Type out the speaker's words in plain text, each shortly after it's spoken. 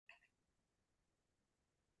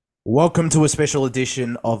Welcome to a special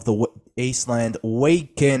edition of the Eastland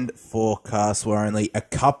Weekend Forecast. We're only a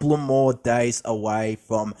couple of more days away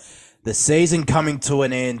from the season coming to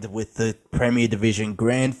an end with the Premier Division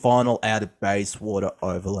Grand Final out at Bayswater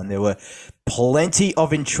Oval. And there were plenty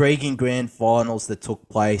of intriguing Grand Finals that took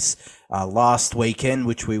place last weekend,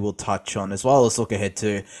 which we will touch on, as well as look ahead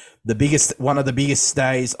to one of the biggest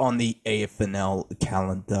days on the EFNL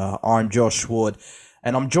calendar. I'm Josh Ward.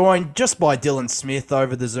 And I'm joined just by Dylan Smith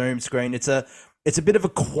over the Zoom screen. It's a bit of a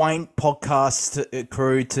quaint podcast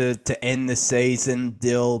crew to end the season,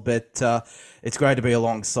 Dill, but it's great to be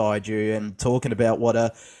alongside you and talking about what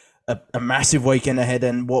a massive weekend ahead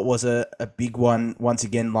and what was a big one once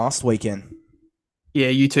again last weekend. Yeah,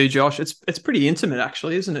 you too, Josh. It's pretty intimate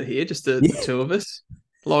actually, isn't it? Here, just the Yeah. two of us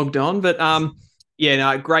logged on. But yeah,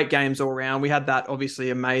 no, great games all around. We had that obviously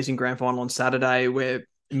amazing grand final on Saturday where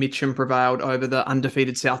Mitcham prevailed over the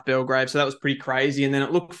undefeated South Belgrave. So that was pretty crazy. And then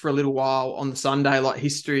it looked for a little while on the Sunday like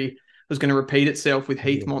history was going to repeat itself with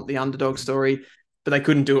Heathmont, the underdog story, but they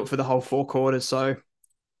couldn't do it for the whole four quarters. So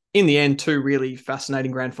in the end, two really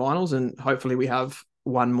fascinating grand finals, and hopefully we have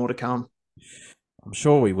one more to come. I'm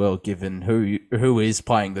sure we will, given who is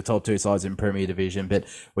playing the top two sides in Premier Division, but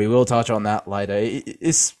we will touch on that later.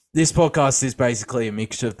 This podcast is basically a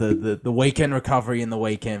mixture of the weekend recovery and the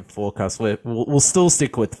weekend forecast. We'll still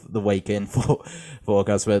stick with the weekend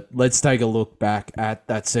forecast, but let's take a look back at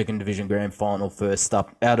that second division grand final first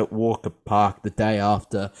up out at Walker Park the day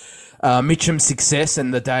after Mitcham's success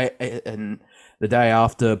and the day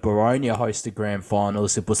after Baronia hosted grand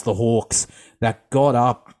finals. It was the Hawks that got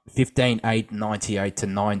up 15-8, 98 to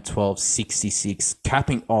 9-12, 66,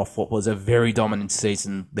 capping off what was a very dominant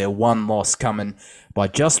season. Their one loss coming by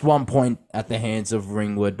just 1 point at the hands of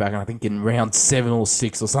Ringwood back, I think, in round 7 or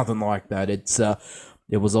 6 or something like that.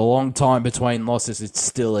 It was a long time between losses. It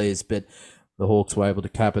still is, but the Hawks were able to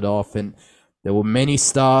cap it off, and there were many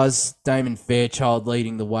stars. Damon Fairchild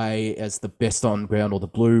leading the way as the best on ground or the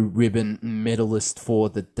blue ribbon medalist for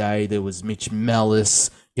the day. There was Mitch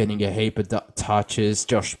Mellis getting a heap of touches.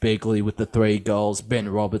 Josh Begley with the 3 goals. Ben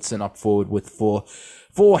Robertson up forward with 4.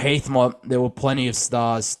 For Heathmont, there were plenty of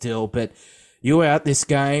stars still, but you were at this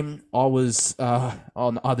game. I was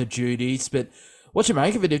on other duties, but what you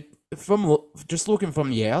make of it? From just looking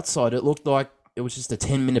from the outside, it looked like it was just a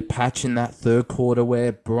 10-minute patch in that third quarter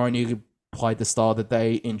where Baroni played the style that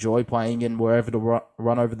they enjoy playing and were able to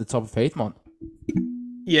run over the top of Heathmont.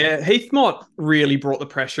 Yeah, Heathmont really brought the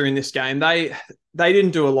pressure in this game. They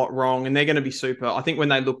didn't do a lot wrong, and they're going to be super. I think when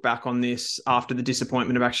they look back on this after the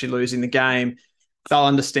disappointment of actually losing the game, they'll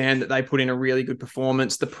understand that they put in a really good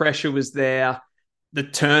performance. The pressure was there. The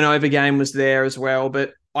turnover game was there as well.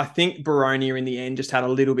 But I think Baronia in the end just had a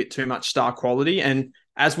little bit too much star quality. And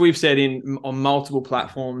as we've said on multiple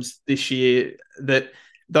platforms this year, that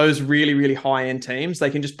those really, really high end teams, they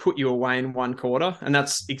can just put you away in one quarter. And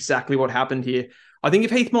that's exactly what happened here. I think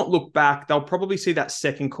if Heathmont look back, they'll probably see that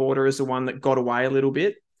second quarter as the one that got away a little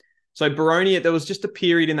bit. So Baronia, there was just a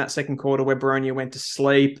period in that second quarter where Baronia went to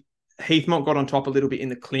sleep. Heathmont got on top a little bit in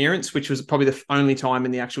the clearance, which was probably the only time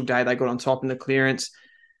in the actual day they got on top in the clearance.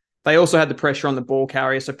 They also had the pressure on the ball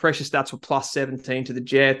carrier. So pressure stats were plus 17 to the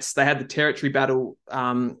Jets. They had the territory battle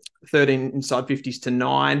 13 inside 50s to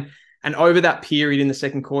 9. And over that period in the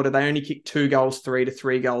second quarter, they only kicked 2 goals 3 to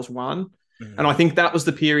 3 goals 1. And I think that was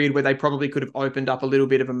the period where they probably could have opened up a little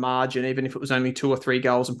bit of a margin, even if it was only 2 or 3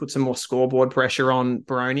 goals, and put some more scoreboard pressure on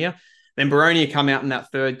Baronia. Then Baronia come out in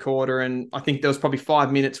that third quarter, and I think there was probably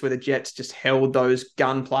 5 minutes where the Jets just held those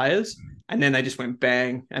gun players, and then they just went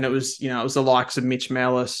bang. And it was the likes of Mitch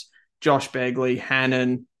Mellis, Josh Begley,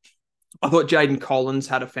 Hannon. I thought Jaden Collins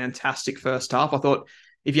had a fantastic first half. I thought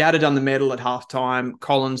if you had done the medal at halftime,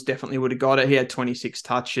 Collins definitely would have got it. He had 26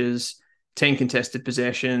 touches, 10 contested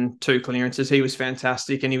possession, 2 clearances. He was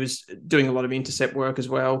fantastic, and he was doing a lot of intercept work as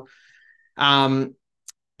well.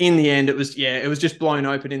 In the end, it was just blown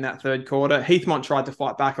open in that third quarter. Heathmont tried to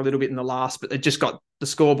fight back a little bit in the last, but the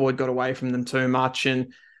scoreboard got away from them too much,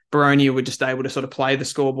 and Baronia were just able to sort of play the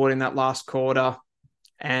scoreboard in that last quarter,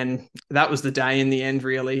 and that was the day in the end,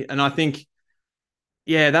 really. And I think,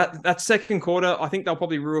 yeah, that second quarter, I think they'll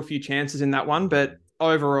probably rue a few chances in that one, but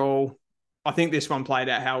overall, I think this one played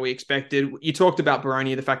out how we expected. You talked about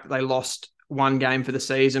Baronia, the fact that they lost one game for the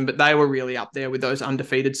season, but they were really up there with those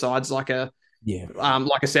undefeated sides Yeah.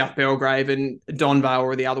 like a South Belgrave and Donvale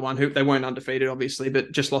or the other one, who they weren't undefeated, obviously,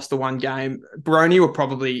 but just lost the one game. Baronia were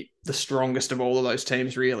probably the strongest of all of those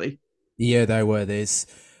teams, really. Yeah, they were.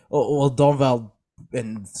 Well, Donvale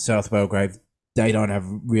and South Belgrave, they don't have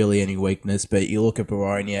really any weakness, but you look at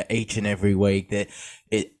Baronia each and every week, that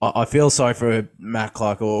I feel sorry for Matt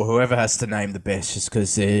Clark or whoever has to name the best, just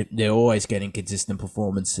because they're always getting consistent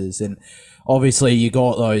performances, and obviously you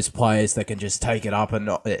got those players that can just take it up a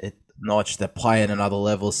notch, that play at another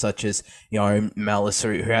level, such as Malice,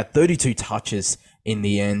 who had 32 touches in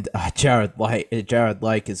the end. Jared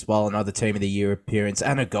Lake as well, another Team of the Year appearance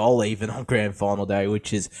and a goal even on grand final day,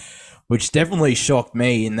 which definitely shocked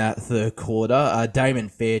me in that third quarter. Damon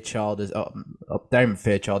Fairchild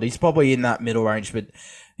he's probably in that middle range, but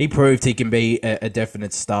he proved he can be a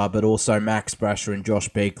definite star. But also Max Brasher and Josh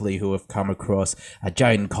Beakley, who have come across.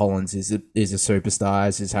 Jaden Collins is a superstar,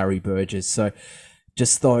 as is Harry Burgess. So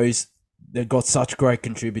just they've got such great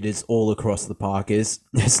contributors all across the park. There's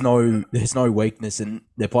no weakness, and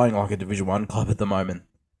they're playing like a Division 1 club at the moment.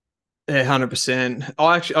 Yeah, 100%.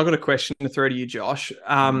 I've got a question to throw to you, Josh.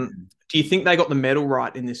 Do you think they got the medal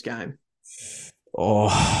right in this game?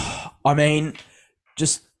 Oh, I mean,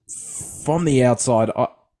 just from the outside,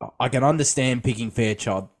 I can understand picking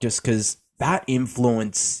Fairchild just because that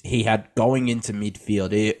influence he had going into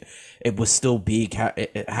midfield, it was still big,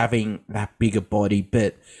 having that bigger body.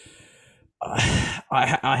 But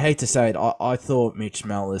I hate to say it, I thought Mitch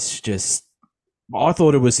Malice I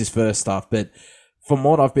thought it was his first half, but from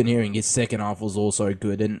what I've been hearing, his second half was also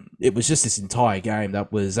good, and it was just this entire game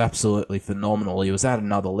that was absolutely phenomenal. He was at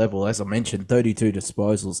another level, as I mentioned, 32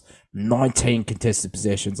 disposals, 19 contested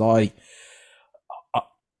possessions. I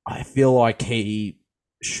feel like he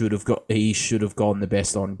should have gone the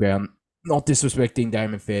best on ground. Not disrespecting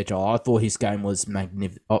Damon Fairchild, I thought his game was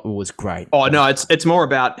magnificent. It was great. Oh no, it's more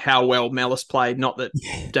about how well Mellis played, not that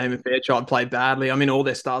Damon Fairchild played badly. I mean, all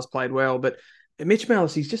their stars played well, but Mitch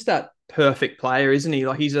Mellis, he's just that perfect player, isn't he?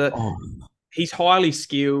 Like he's highly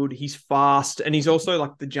skilled, he's fast, and he's also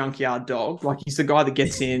like the junkyard dog. Like he's the guy that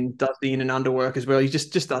gets in, does the in and under work as well. He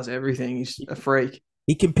just does everything. He's a freak.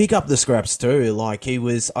 He can pick up the scraps too. Like I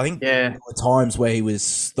think there were times where he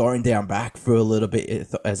was throwing down back for a little bit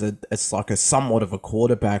as like a somewhat of a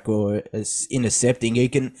quarterback or as intercepting. He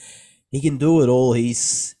can do it all.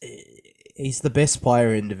 He's the best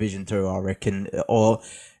player in Division 2, I reckon. Or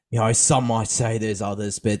some might say there's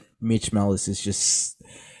others, but Mitch Mellis is just,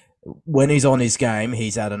 when he's on his game,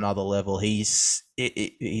 he's at another level. He's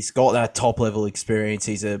got that top level experience.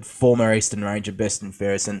 He's a former Eastern Ranger, best and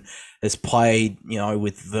fairest, and has played,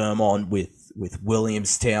 with Vermont, with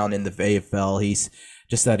Williamstown in the VFL. He's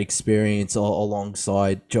just that experience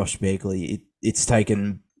alongside Josh Begley. It's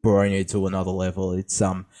taken Boronia to another level. It's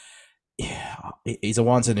he's a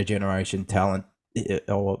once in a generation talent.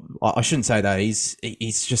 Or I shouldn't say that. He's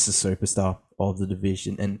just a superstar of the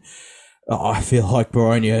division, and I feel like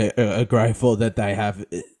Boronia are grateful that they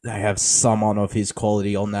have someone of his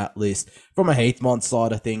quality on that list. From a Heathmont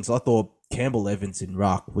side of things, I thought Campbell Evans in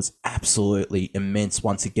ruck was absolutely immense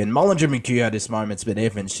once again. Mullinger McHugh had his moments, but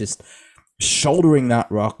Evans just shouldering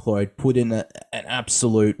that ruck load, put in an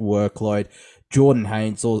absolute workload. Jordan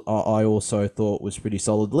Haynes, I also thought was pretty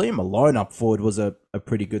solid. Liam Malone up forward was a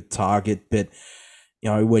pretty good target, but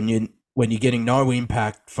when you're getting no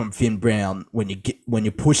impact from Finn Brown, when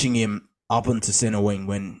you're pushing him up into centre wing,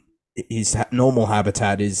 when his normal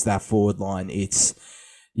habitat is that forward line,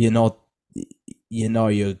 you're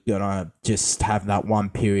gonna just have that one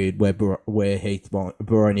period where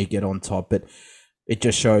Boronia get on top, but it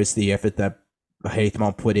just shows the effort that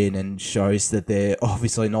Heathmont put in and shows that they're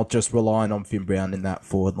obviously not just relying on Finn Brown in that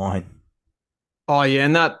forward line. Oh yeah,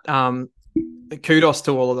 and that kudos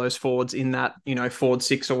to all of those forwards in that forward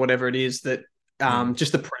six or whatever it is, that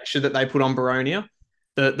just the pressure that they put on Boronia.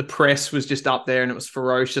 The press was just up there and it was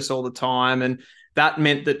ferocious all the time, and that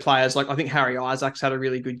meant that players like, I think Harry Isaacs had a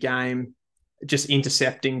really good game, just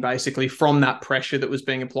intercepting basically from that pressure that was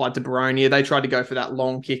being applied to Boronia. They tried to go for that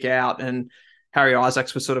long kick out, and Harry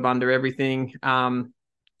Isaacs was sort of under everything. I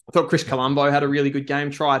thought Chris Colombo had a really good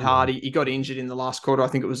game, tried hard. He got injured in the last quarter. I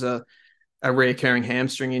think it was a reoccurring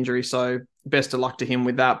hamstring injury, so best of luck to him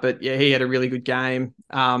with that. But yeah, he had a really good game.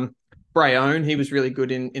 Brayon, he was really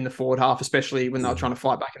good in the forward half, especially when they were trying to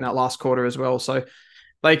fight back in that last quarter as well. So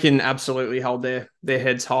they can absolutely hold their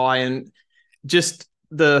heads high, and just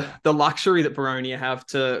the luxury that Boronia have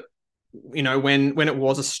to, when it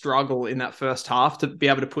was a struggle in that first half, to be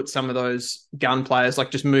able to put some of those gun players,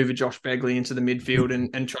 like just move a Josh Begley into the midfield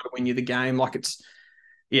and try to win you the game. Like it's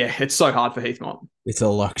so hard for Heathmont. It's a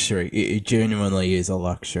luxury. It genuinely is a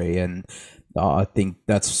luxury, and I think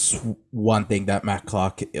that's one thing that Matt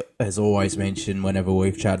Clark has always mentioned whenever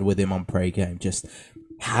we've chatted with him on pre-game, just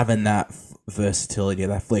having that versatility,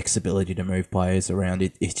 that flexibility to move players around.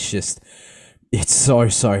 It's just, It's so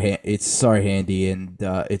handy, and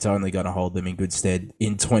it's only going to hold them in good stead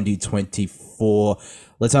in 2024.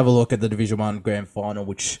 Let's have a look at the Division One Grand Final,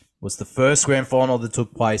 which was the first Grand Final that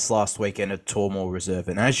took place last weekend at Tormore Reserve.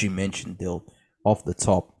 And as you mentioned, Dill, off the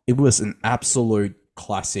top, it was an absolute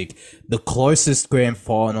classic, the closest Grand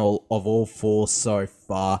Final of all four so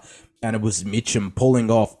far. And it was Mitcham pulling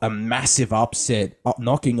off a massive upset,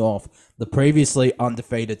 knocking off the previously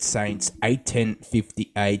undefeated Saints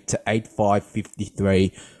 8-10-58 to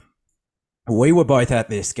 8-5-53. We were both at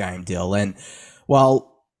this game, Dill, and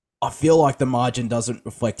well, I feel like the margin doesn't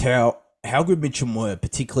reflect how good Mitcham were,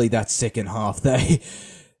 particularly that second half. They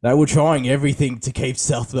were trying everything to keep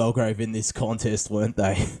South Belgrave in this contest, weren't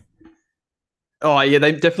they? Oh yeah,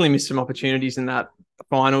 they definitely missed some opportunities in that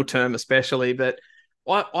final term, especially. But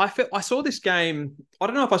I saw this game. I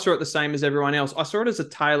don't know if I saw it the same as everyone else. I saw it as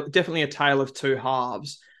definitely a tale of two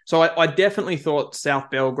halves. So I definitely thought South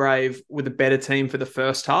Belgrave were the better team for the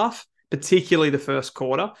first half, particularly the first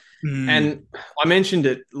quarter. Mm. And I mentioned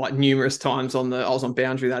it like numerous times I was on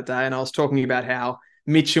Boundary that day, and I was talking about how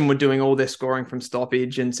Mitcham were doing all their scoring from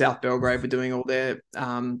stoppage, and South Belgrave were doing all their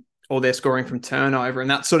scoring from turnover, and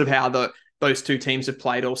that's sort of how those two teams have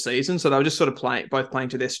played all season. So they were just sort of both playing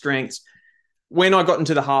to their strengths. When I got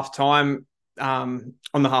into the halftime, on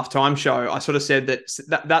the halftime show, I sort of said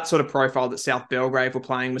that sort of profile that South Belgrave were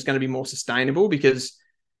playing was going to be more sustainable because,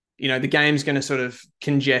 the game's going to sort of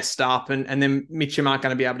congest up, and then Mitcham aren't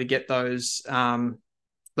going to be able to get those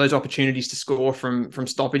opportunities to score from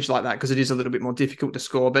stoppage like that, because it is a little bit more difficult to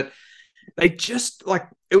score. But they just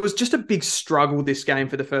it was just a big struggle this game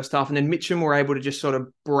for the first half, and then Mitcham were able to just sort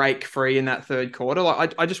of break free in that third quarter.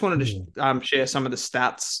 I just wanted to share some of the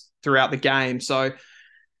stats throughout the game. So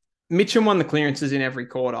Mitcham won the clearances in every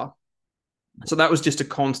quarter, so that was just a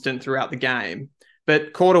constant throughout the game.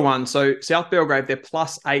 But quarter one, so South Belgrave, they're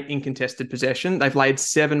 +8 in contested possession. They've laid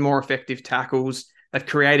 7 more effective tackles. They've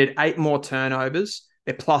created 8 more turnovers.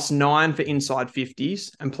 They're +9 for inside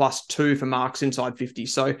 50s and +2 for marks inside 50.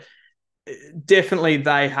 So definitely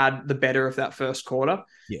they had the better of that first quarter.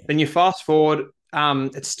 Yeah. Then you fast forward,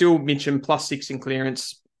 it's still Mitcham +6 in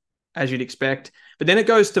clearance, as you'd expect. But then it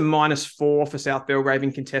goes to -4 for South Belgrave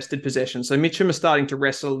in contested possession. So Mitcham are starting to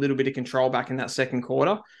wrestle a little bit of control back in that second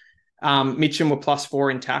quarter. Mitcham were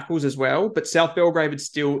 +4 in tackles as well, but South Belgrave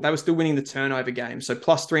they were still winning the turnover game. So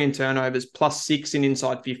 +3 in turnovers, +6 in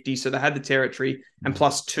inside 50. So they had the territory, and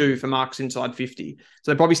 +2 for marks inside 50.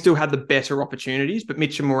 So they probably still had the better opportunities, but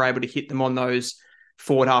Mitcham were able to hit them on those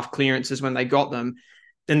forward half clearances when they got them.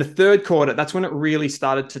 Then the third quarter, that's when it really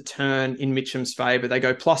started to turn in Mitcham's favour. They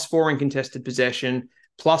go +4 in contested possession,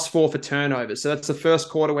 +4 for turnovers. So that's the first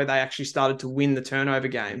quarter where they actually started to win the turnover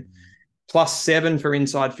game. +7 for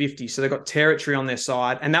inside 50. So they got territory on their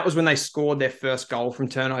side. And that was when they scored their first goal from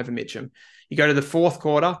turnover, Mitcham. You go to the fourth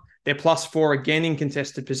quarter, they're +4 again in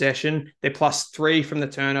contested possession. They're +3 from the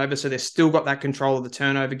turnover. So they've still got that control of the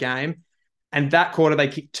turnover game. And that quarter, they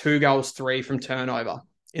kicked 2 goals, 3 from turnover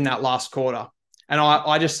in that last quarter. And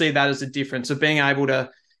I just see that as a difference of being able to,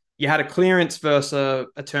 you had a clearance versus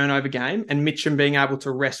a turnover game, and Mitcham being able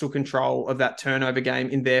to wrestle control of that turnover game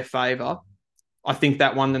in their favour. I think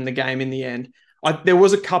that won them the game in the end. There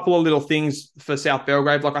was a couple of little things for South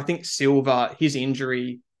Belgrave. Like I think Silva, his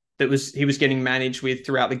injury he was getting managed with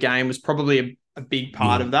throughout the game was probably a big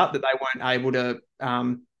part of that they weren't able to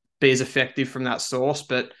be as effective from that source.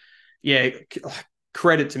 But yeah,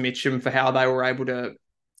 credit to Mitcham for how they were able to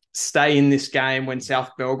stay in this game when South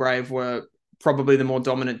Belgrave were probably the more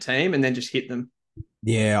dominant team and then just hit them.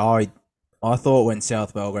 Yeah, I thought when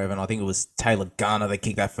South Belgrave, and I think it was Taylor Garner that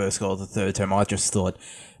kicked that first goal of the third term, I just thought,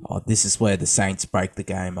 this is where the Saints break the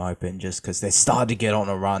game open, just because they started to get on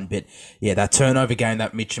a run. But yeah, that turnover game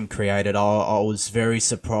that Mitcham created, I was very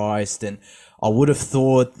surprised, and I would have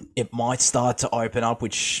thought it might start to open up,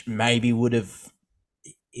 which maybe would have,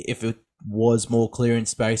 if it was more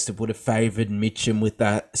clearance based, it would have favoured Mitcham with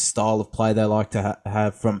that style of play they like to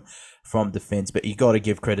have from defence. But you got to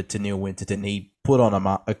give credit to Neil Winterton. He put on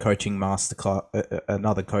a coaching masterclass,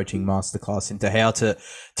 another coaching masterclass into how to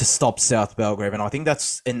stop South Belgrave, and I think I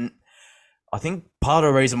think part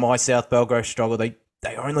of the reason why South Belgrave struggled,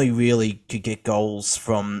 they only really could get goals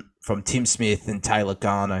from Tim Smith and Taylor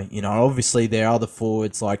Garner. Obviously there are other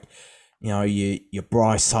forwards like, your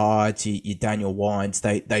Bryce Hyde, your Daniel Wines.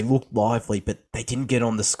 They looked lively, but they didn't get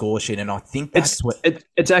on the score sheet, and I think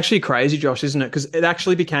it's actually crazy, Josh, isn't it? Because it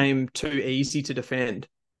actually became too easy to defend.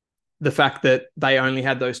 The fact that they only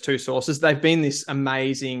had those two sources. They've been this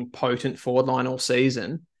amazing, potent forward line all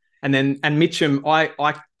season. And Mitcham,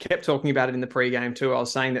 I kept talking about it in the pregame too. I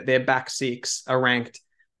was saying that their back six are ranked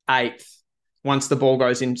 8th once the ball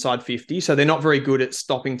goes inside 50. So they're not very good at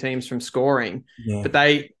stopping teams from scoring. Yeah. But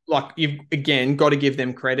they, like, you've again got to give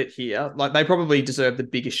them credit here. Like, they probably deserve the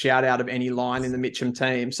biggest shout out of any line in the Mitcham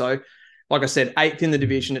team. So, like I said, 8th in the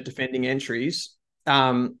division at defending entries.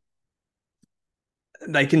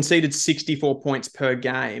 They conceded 64 points per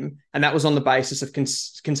game, and that was on the basis of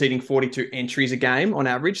conceding 42 entries a game on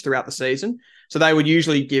average throughout the season. So they would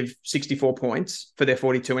usually give 64 points for their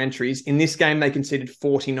 42 entries. In this game, they conceded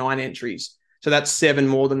 49 entries. So that's 7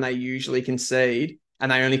 more than they usually concede,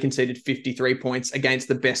 and they only conceded 53 points against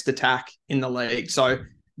the best attack in the league. So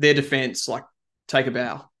their defense, like, take a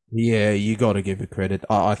bow. Yeah, you got to give it credit.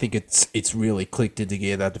 I think it's really clicked into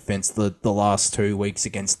gear, that defense, the last 2 weeks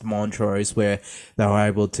against Montrose, where they were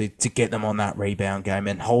able to get them on that rebound game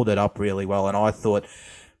and hold it up really well. And I thought,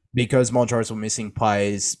 because Montrose were missing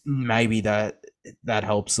players, maybe that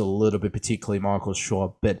helps a little bit, particularly Michael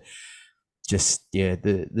Shaw. But just, yeah,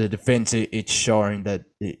 the defense, it's showing that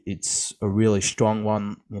it's a really strong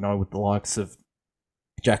one, with the likes of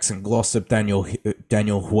Jackson Glossop, Daniel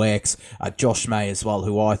Huex, Josh May as well,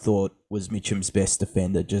 who I thought was Mitcham's best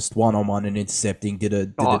defender, just one-on-one and intercepting, did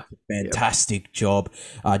a fantastic job.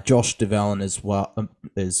 Josh DeValin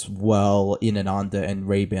as well in and under, and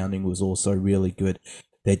rebounding was also really good.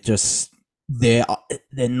 They're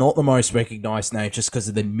not the most recognised name just because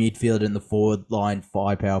of the midfield and the forward line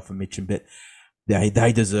firepower for Mitcham, but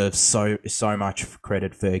they deserve so much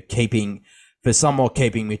credit for somewhat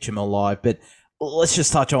keeping Mitcham alive. But let's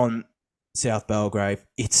just touch on South Belgrave.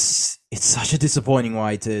 It's such a disappointing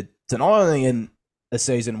way to not only end a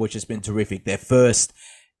season which has been terrific, they're first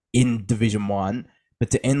in Division 1, but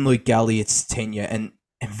to end Luke Galliott's tenure, and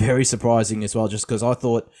very surprising as well, just because I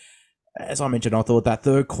thought, as I mentioned, I thought that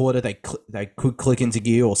third quarter they could click into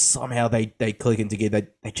gear, or somehow they click into gear.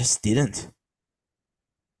 They just didn't.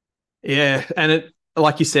 Yeah, and it,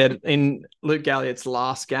 like you said, in Luke Galliott's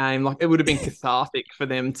last game, like, it would have been cathartic for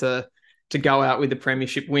them to go out with the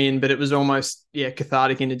premiership win, but it was almost,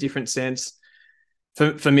 cathartic in a different sense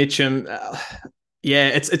for Mitcham.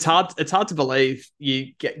 It's hard to believe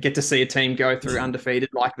you get to see a team go through undefeated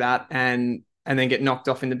like that and then get knocked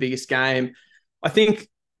off in the biggest game. I think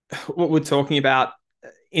what we're talking about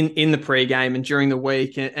in the pre-game and during the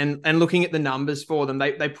week, and looking at the numbers for them,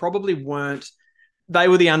 they probably weren't. They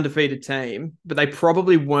were the undefeated team, but they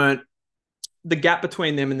probably weren't. The gap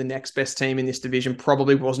between them and the next best team in this division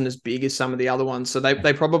probably wasn't as big as some of the other ones. So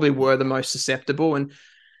they probably were the most susceptible. And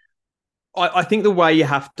I think the way you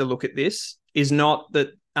have to look at this is not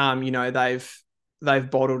that,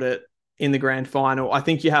 they've bottled it in the grand final. I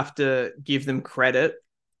think you have to give them credit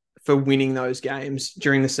for winning those games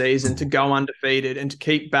during the season, to go undefeated and to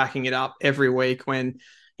keep backing it up every week when,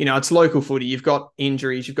 it's local footy. You've got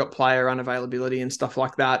injuries, you've got player unavailability and stuff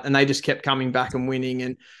like that. And they just kept coming back and winning.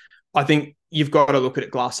 And I think you've got to look at it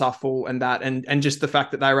glass half full, and just the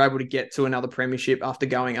fact that they were able to get to another premiership after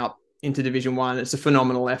going up into Division 1. It's a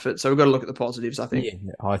phenomenal effort. So we've got to look at the positives, I think.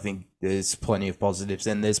 Yeah, I think there's plenty of positives,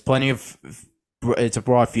 and there's plenty of, it's a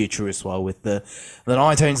bright future as well, with the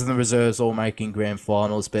 19s and the reserves all making grand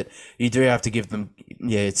finals. But you do have to give them,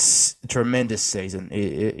 it's a tremendous season.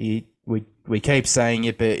 We keep saying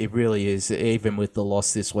it, but it really is, even with the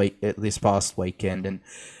loss this past weekend, and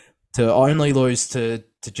to only lose to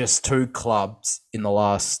just 2 clubs in the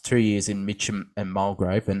last 2 years in Mitcham and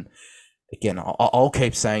Mulgrave. And again, I'll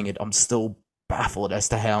keep saying it, I'm still baffled as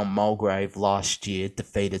to how Mulgrave last year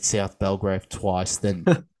defeated South Belgrave twice. Then,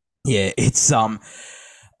 it's a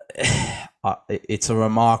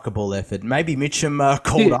remarkable effort. Maybe Mitcham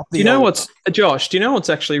called up the. Do you know what's, Josh? Do you know what's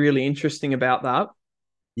actually really interesting about that?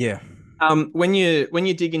 Yeah. When you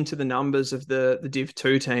dig into the numbers of the Div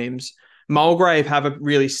 2 teams, Mulgrave have a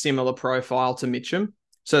really similar profile to Mitcham.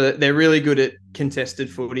 So that they're really good at contested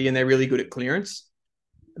footy and they're really good at clearance.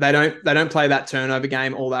 They don't play that turnover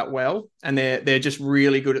game all that well, and they're just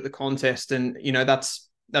really good at the contest. And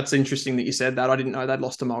that's interesting that you said that. I didn't know they'd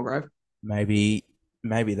lost to Mulgrave. Maybe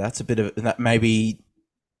that's a bit of that. Maybe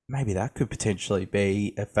that could potentially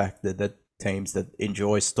be a factor, that teams that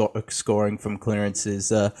enjoy scoring from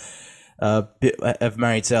clearances have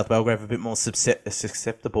made South Belgrave a bit more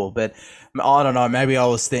susceptible. But I don't know. Maybe I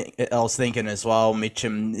was thinking as well.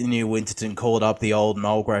 Mitcham, New Winterton called up the old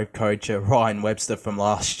Mulgrave coach Ryan Webster from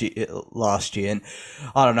last year, and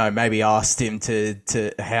I don't know. Maybe asked him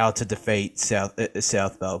to how to defeat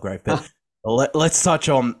South Belgrave. But let's touch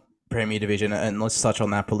on Premier Division, and let's touch on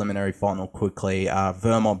that preliminary final quickly.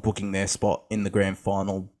 Vermont booking their spot in the grand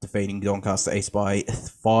final, defeating Doncaster East by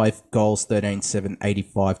 5 goals, 13-7,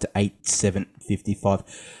 85 to 8-7, 55.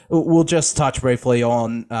 We'll just touch briefly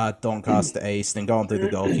on Doncaster East and go on through the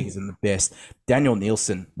goal kickers and the best. Daniel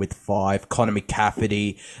Nielsen with 5, Connor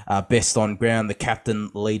McCafferty, best on ground. The captain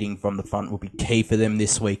leading from the front will be key for them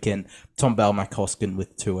this weekend. Tom Bell McHoskin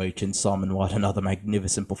with 2 each, and Simon White, another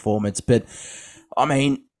magnificent performance. But I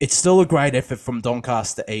mean, it's still a great effort from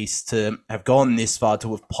Doncaster East to have gone this far,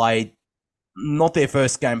 to have played not their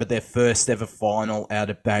first game, but their first ever final out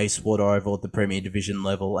of Bayswater Oval at the Premier Division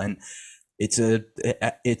level. And it's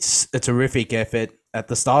a terrific effort. At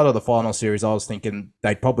the start of the final series, I was thinking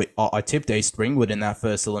I tipped East Ringwood in that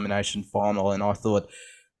first elimination final, and I thought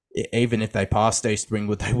even if they passed East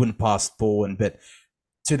Ringwood, they wouldn't pass Bourne. But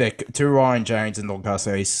to Ryan James and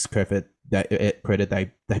Doncaster East's credit,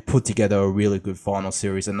 they put together a really good final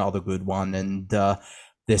series, another good one, and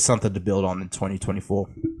there's something to build on in 2024.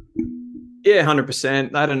 Yeah,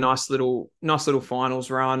 100%. They had a nice little finals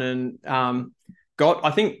run, and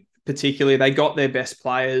I think particularly they got their best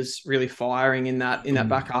players really firing in that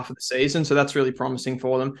back half of the season, so that's really promising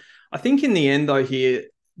for them. I think in the end though, here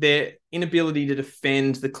their inability to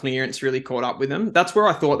defend the clearance really caught up with them. That's where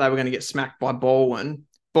I thought they were going to get smacked by Baldwin.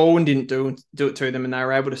 Baldwin didn't do it to them, and they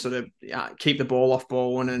were able to sort of keep the ball off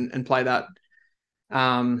Baldwin and play that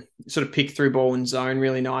sort of pick through Baldwin's zone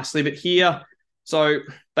really nicely. But here, so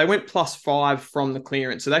they went +5 from the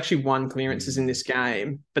clearance. So they actually won clearances in this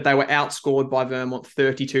game, but they were outscored by Vermont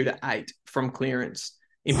 32-8 from clearance.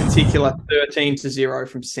 In particular, 13-0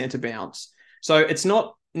 from centre bounce. So it's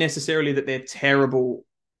not necessarily that they're terrible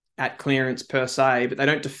at clearance per se, but they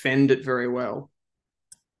don't defend it very well.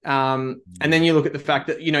 And then you look at the fact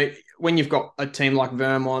that, when you've got a team like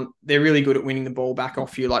Vermont, they're really good at winning the ball back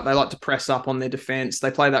off you. Like, they like to press up on their defense. They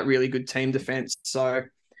play that really good team defense. So,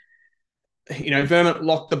 Vermont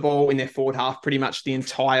locked the ball in their forward half pretty much the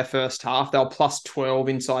entire first half. They were +12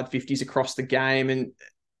 inside 50s across the game. And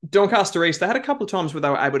Doncaster East, they had a couple of times where they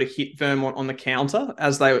were able to hit Vermont on the counter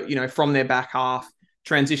as they, from their back half,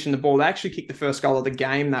 transition the ball. They actually kicked the first goal of the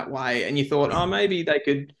game that way. And you thought, maybe they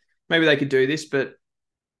could do this. But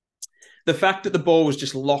the fact that the ball was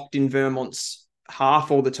just locked in Vermont's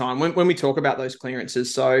half all the time, when we talk about those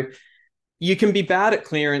clearances, so you can be bad at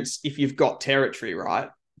clearance if you've got territory, right?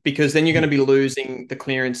 Because then you're going to be losing the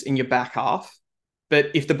clearance in your back half.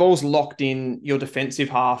 But if the ball's locked in your defensive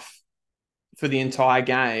half for the entire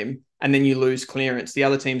game and then you lose clearance, the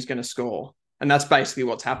other team's going to score. And that's basically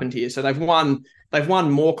what's happened here. So they've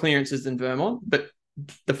won more clearances than Vermont, but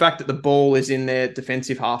the fact that the ball is in their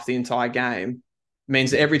defensive half the entire game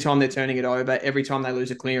means that every time they're turning it over, every time they lose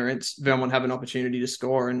a clearance, Vermont have an opportunity to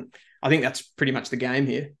score. And I think that's pretty much the game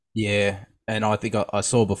here. Yeah, and I think I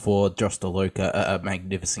saw before Josh DeLuca a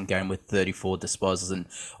magnificent game with 34 disposals and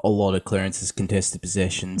a lot of clearances, contested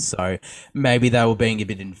possessions. So maybe they were being a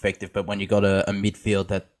bit ineffective, but when you got a midfield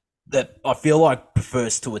that I feel like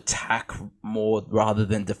prefers to attack more rather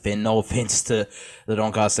than defend, no offense to the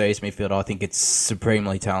Doncaster East midfield, I think it's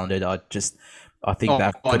supremely talented. I think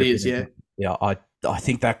it is, yeah. Yeah, I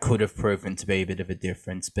think that could have proven to be a bit of a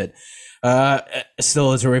difference, but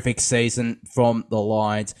still a terrific season from the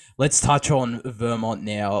Lions. Let's touch on Vermont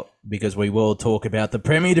now, because we will talk about the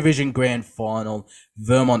Premier Division Grand Final.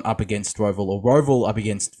 Vermont up against Roval, or Roval up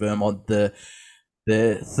against Vermont. The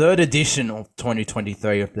third edition of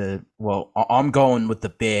 2023 of I'm going with the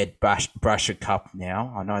Baird Brasher Cup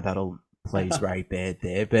now. I know that'll please Ray Baird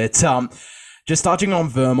there, but just touching on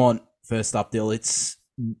Vermont first up, Dill.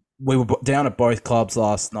 We were down at both clubs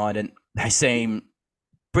last night, and they seem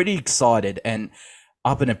pretty excited and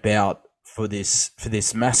up and about for this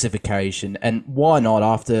massive occasion. And why not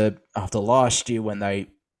after last year, when they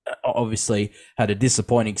obviously had a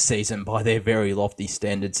disappointing season by their very lofty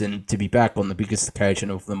standards, and to be back on the biggest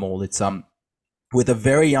occasion of them all, it's with a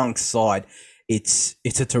very young side, it's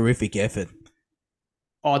a terrific effort.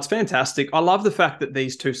 Oh, it's fantastic. I love the fact that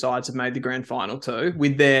these two sides have made the grand final too,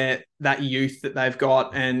 with that youth that they've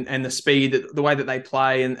got and the speed, the way that they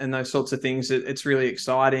play and those sorts of things. It's really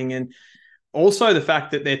exciting. And also the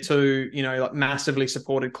fact that they're two, like massively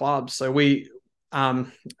supported clubs. So we,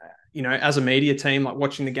 as a media team, like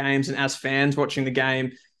watching the games, and as fans watching the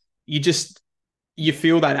game, you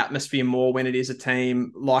feel that atmosphere more when it is a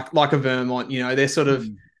team like a Vermont. They're sort of,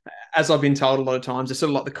 as I've been told a lot of times, they're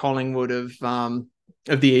sort of like the Collingwood of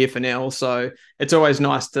the EFNL. So it's always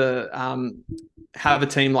nice to have a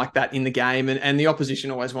team like that in the game, and the opposition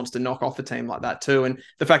always wants to knock off a team like that too. And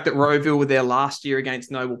the fact that Roeville were there last year against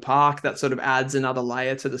Noble Park, that sort of adds another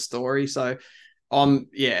layer to the story. So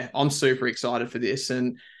I'm super excited for this.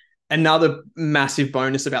 And another massive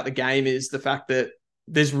bonus about the game is the fact that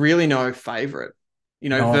there's really no favourite.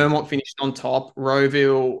 No, Vermont finished on top.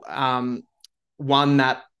 Roeville won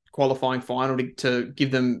that qualifying final to give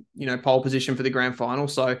them, pole position for the grand final.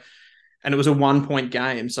 So, and it was a 1 point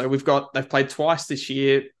game. So they've played twice this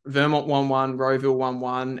year. Vermont won one, Roeville won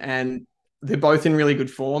one, and they're both in really good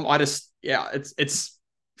form. It's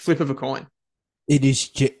flip of a coin. it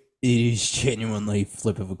is genuinely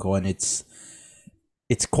flip of a coin. It's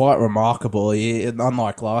quite remarkable.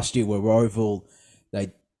 Unlike last year, where Roeville,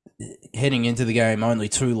 they heading into the game only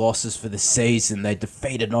 2 losses for the season. They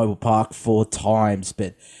defeated Noble Park 4 times,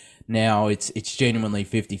 but now it's genuinely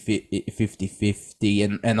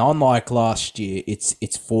 50-50. And unlike last year,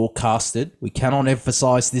 it's forecasted. We cannot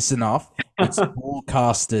emphasize this enough. It's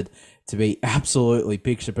forecasted to be absolutely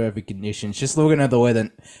picture perfect conditions. Just looking at the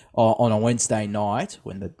weather on a Wednesday night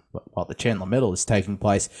when the Chandler Medal is taking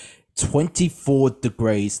place, 24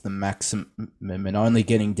 degrees the maximum, and only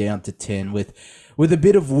getting down to 10 with a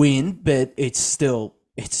bit of wind, but it's the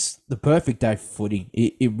perfect day for footy.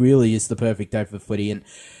 It really is the perfect day for footy, and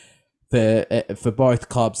for both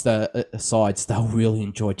clubs, the sides, they'll really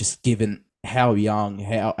enjoy, just given how young,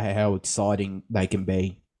 how exciting they can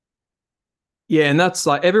be. Yeah, and that's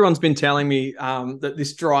like everyone's been telling me that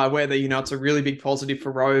this dry weather, it's a really big positive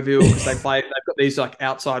for Roeville because they've got these like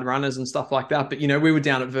outside runners and stuff like that. But we were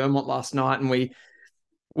down at Vermont last night and we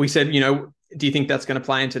said, do you think that's going to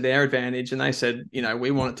play into their advantage? And they said,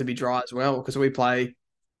 we want it to be dry as well because we play,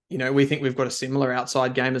 we think we've got a similar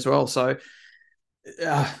outside game as well. So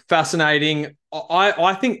fascinating.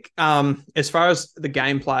 I think as far as the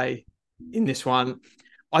gameplay in this one,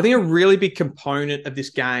 I think a really big component of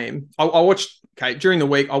this game, I watched, during the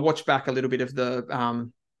week, I watched back a little bit of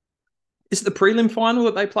is it the prelim final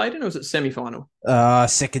that they played in or was it semi-final?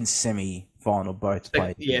 Second semi-final, both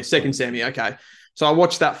played. Yeah, second semi, okay. So I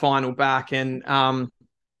watched that final back and,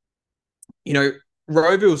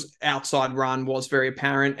 Roeville's outside run was very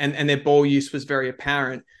apparent and their ball use was very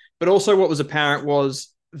apparent. But also what was apparent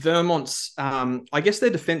was Vermont's, I guess their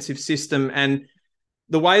defensive system and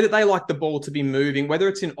the way that they like the ball to be moving, whether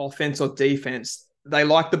it's in offense or defense, they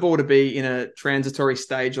like the ball to be in a transitory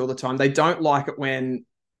stage all the time. They don't like it when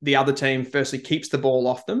the other team firstly keeps the ball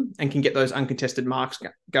off them and can get those uncontested marks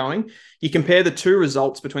going. You compare the two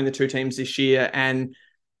results between the two teams this year, and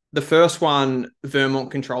the first one,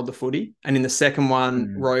 Vermont controlled the footy, and in the second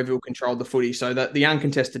one, Roeville controlled the footy. So that the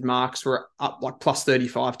uncontested marks were up like plus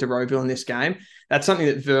 35 to Roeville in this game. That's something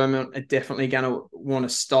that Vermont are definitely going to want to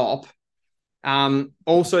stop.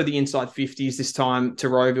 Also the inside 50s this time to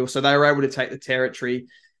Roeville. So they were able to take the territory.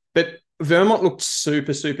 But Vermont looked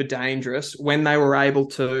super, super dangerous when they were able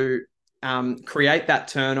to create that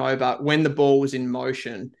turnover when the ball was in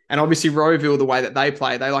motion. And obviously Roeville, the way that they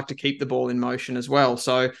play, they like to keep the ball in motion as well.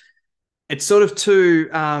 So it's sort of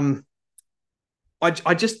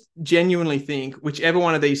I just genuinely think whichever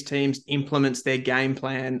one of these teams implements their game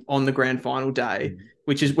plan on the grand final day,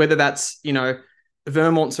 which is whether that's,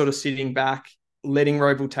 Vermont sort of sitting back, letting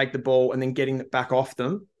Roeville take the ball and then getting it back off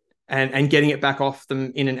them and getting it back off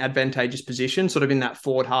them in an advantageous position, sort of in that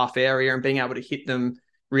forward half area and being able to hit them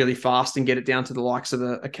really fast and get it down to the likes of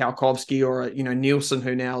a Kalkovsky or a, Nielsen,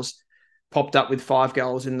 who now's popped up with 5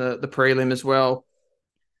 goals in the prelim as well.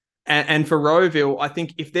 And for Roeville, I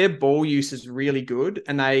think if their ball use is really good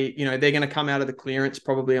and they're going to come out of the clearance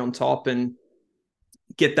probably on top and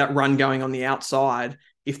get that run going on the outside,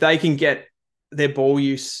 if they can get their ball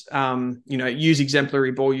use, use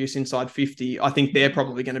exemplary ball use inside 50, I think they're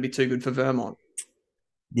probably going to be too good for Vermont.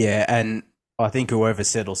 Yeah, and I think whoever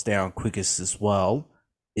settles down quickest as well,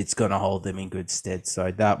 it's going to hold them in good stead.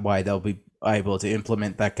 So that way they'll be able to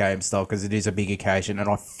implement that game style because it is a big occasion. And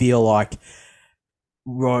I feel like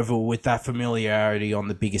Roeville, with that familiarity on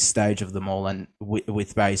the biggest stage of them all and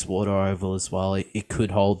with Bayswater Oval as well, it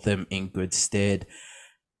could hold them in good stead.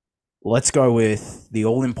 Let's go with the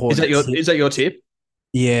all-important Is that your tip?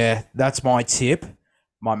 Yeah, that's my tip.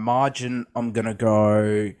 My margin, I'm going to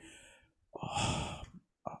go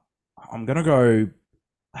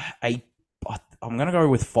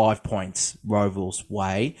with 5 points Roeville's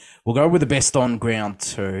way. We'll go with the best on ground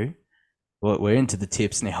too. We're into the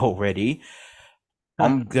tips now already.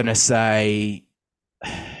 I'm going to say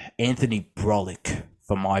Anthony Brolick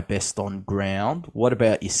for my best on ground. What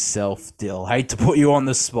about yourself, Dill? Hate to put you on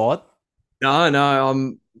the spot.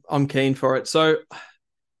 No, I'm keen for it. So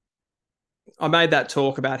I made that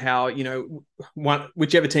talk about how,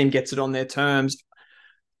 whichever team gets it on their terms.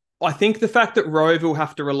 I think the fact that Roeville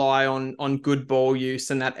have to rely on good ball use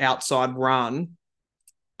and that outside run,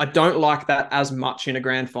 I don't like that as much in a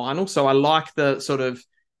grand final. So I like the sort of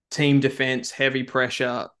team defense, heavy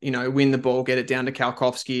pressure, win the ball, get it down to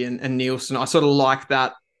Kalkowski and Nielsen. I sort of like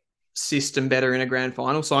that system better in a grand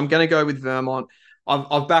final. So I'm going to go with Vermont.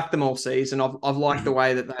 I've backed them all season. I've liked the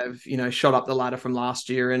way that they've, shot up the ladder from last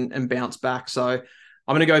year and bounced back. So I'm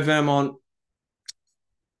going to go Vermont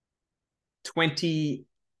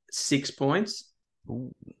 26 points.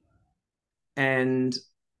 Ooh. And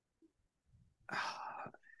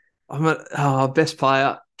I'm best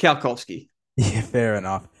player, Kalkowski. Yeah, fair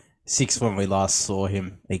enough. 6 when we last saw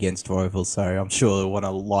him against Roval, so I'm sure he'll want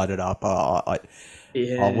to light it up. I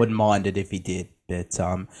Yeah. wouldn't mind it if he did. But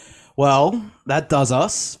well, that does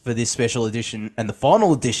us for this special edition and the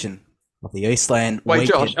final edition of the Eastland Wait,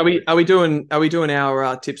 weekend. Josh, are we doing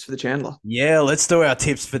our tips for the Chandler? Yeah, let's do our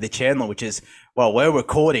tips for the Chandler, which is, well, we're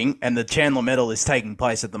recording and the Chandler medal is taking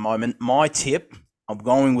place at the moment. My tip, I'm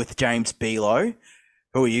going with James Below.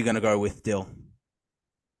 Who are you going to go with, Dill?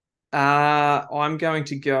 I'm going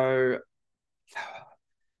to go.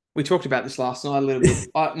 We talked about this last night a little bit.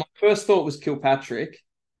 My first thought was Kilpatrick,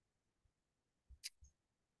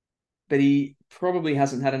 but he probably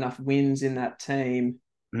hasn't had enough wins in that team.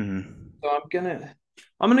 Mm. So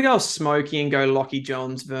I'm gonna go Smokey and go Lockie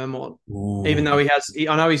Johns Vermont. Even Ooh, though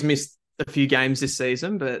I know he's missed a few games this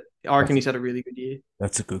season, but I reckon he's had a really good year.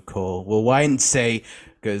 that's a good call. We'll wait and see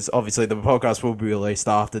because obviously the podcast will be released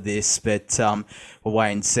after this, but we'll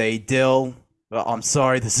wait and see. Dill, well, I'm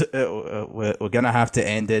sorry, we're going to have to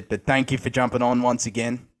end it, but thank you for jumping on once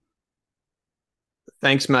again.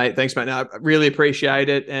 Thanks, mate. No, I really appreciate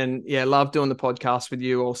it. And yeah, love doing the podcast with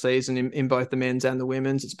you all season in both the men's and the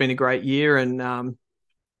women's. It's been a great year. And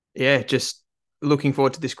yeah, just looking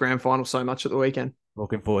forward to this grand final so much at the weekend.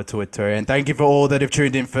 Looking forward to it too. And thank you for all that have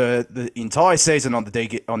tuned in for the entire season on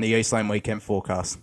the Eastland Weekend Forecast.